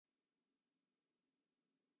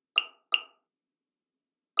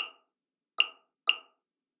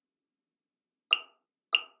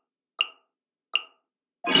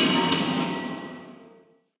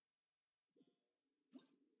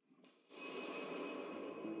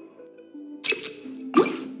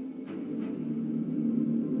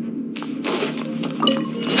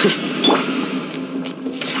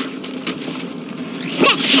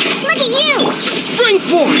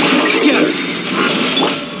forth! Scatter!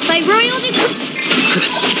 By royal decree.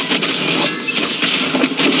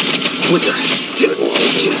 Flicker!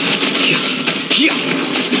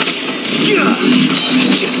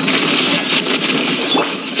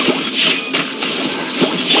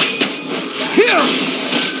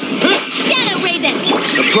 Shadow Raven!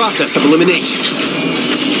 The process of elimination.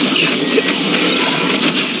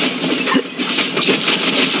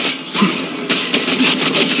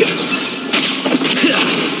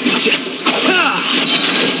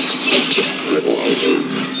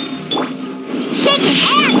 Shake it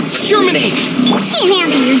and Terminate! can't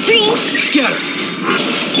handle your dreams. Scatter!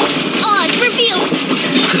 Odds revealed.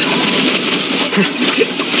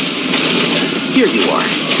 Here you are.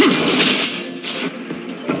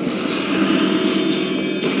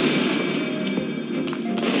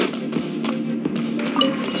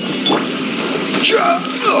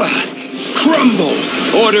 Crumble!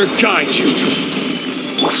 Order guide you.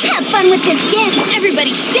 Have fun with this gift.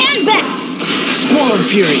 Everybody stand back. Squall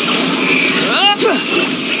Fury.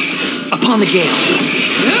 Upon the gale.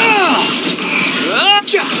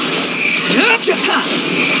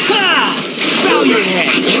 Bow your head.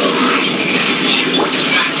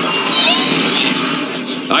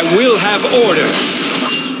 I will have order.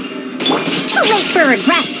 Too late for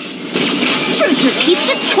regrets. Truth repeats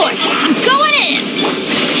its course. I'm going in.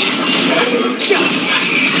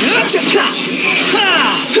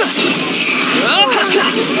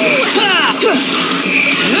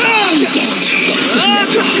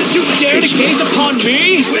 You dare to gaze upon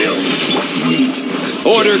me?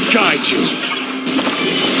 Order guide you.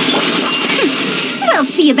 We'll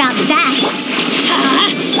see about that.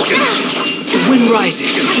 The wind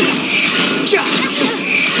rises.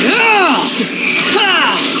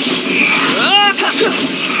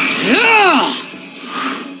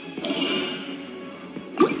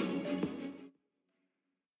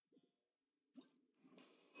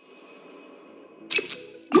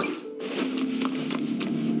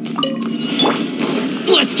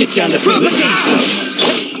 Let's get down to business.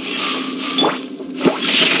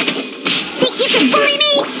 Think you can bully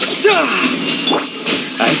me?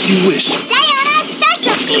 As you wish. Diana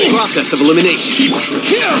special. Process of elimination.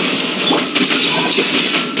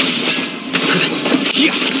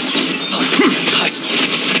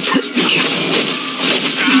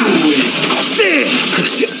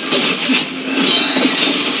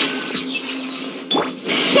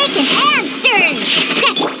 Shaken and stirred.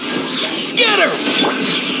 Sketch. Scatter!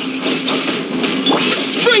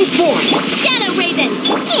 Spring forth! Shadow Raven.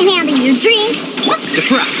 Can't handle your dream.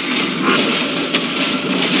 Defract!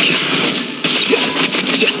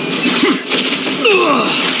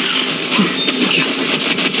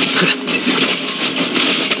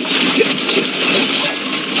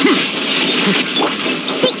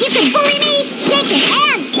 Think you can bully me? Shaken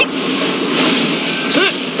and stirred.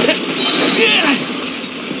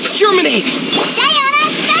 Terminate! Diana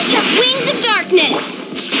special. Wings of darkness.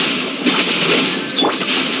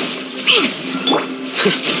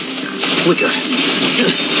 Flicker.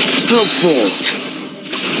 How bold.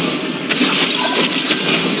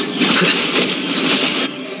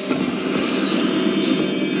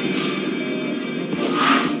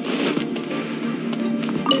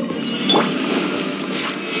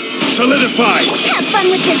 Solidified! Have fun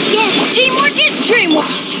with this gift. Dreamwork is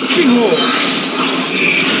dreamwork. Behold!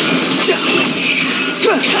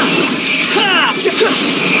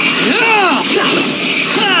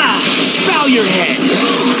 Bow your head!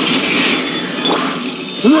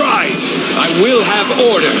 Rise! I will have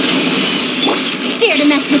order! Dare to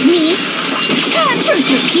mess with me? Truth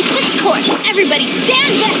repeats its course. Everybody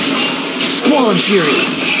stand back. Squall and Fury!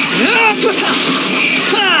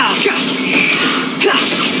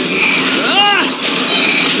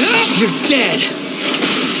 You're dead!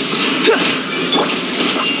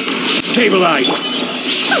 Stabilize!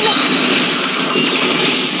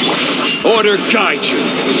 Order guide you!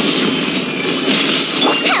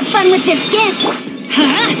 Have fun with this gift.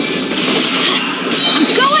 Huh? I'm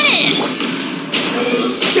going in.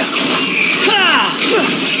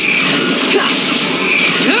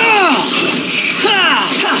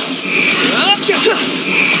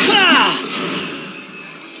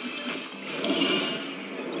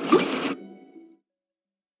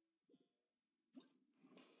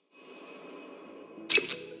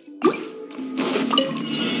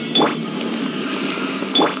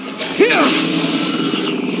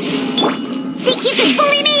 Think you can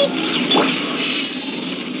bully me?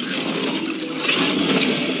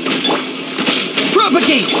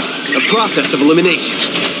 Propagate! The process of elimination.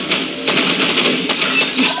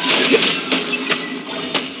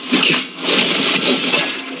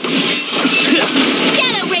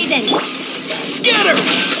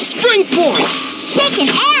 Scatter! Spring forth! Shaken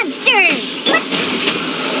and stirred.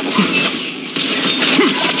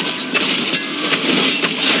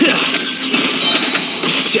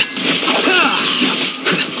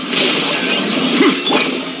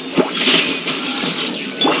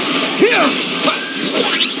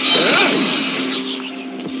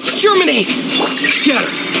 Germinate! Scatter!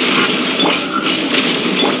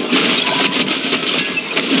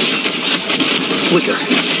 Flicker.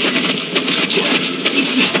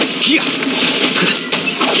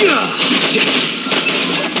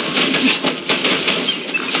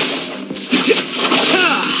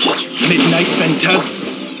 Midnight Phantasm.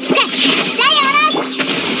 Sketch. Stay on us.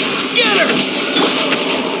 Scatter!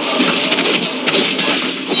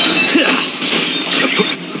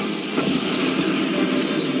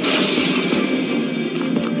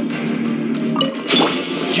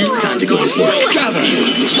 Time to go to work. Gather!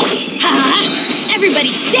 Ha! Everybody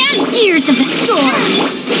stand! Gears of the storm!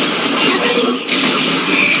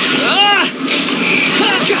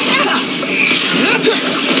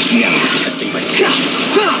 Now testing my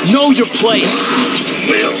know your place.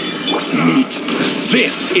 Will meet.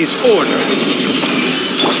 This is order.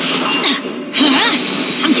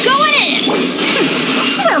 I'm going in!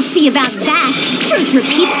 We'll see about that. Truth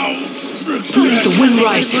repeats. The wind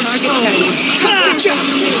rises. Upon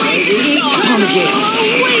the gate.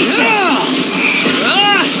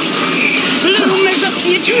 Bloom as a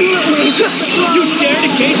You dare to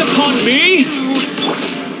gaze upon me?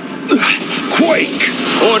 Quake!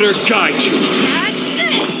 Order guide you. That's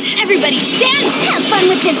this. Everybody stand! Have fun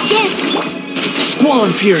with this gift! Squall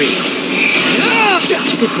and fury.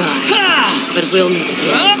 Goodbye. But we'll meet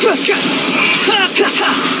again.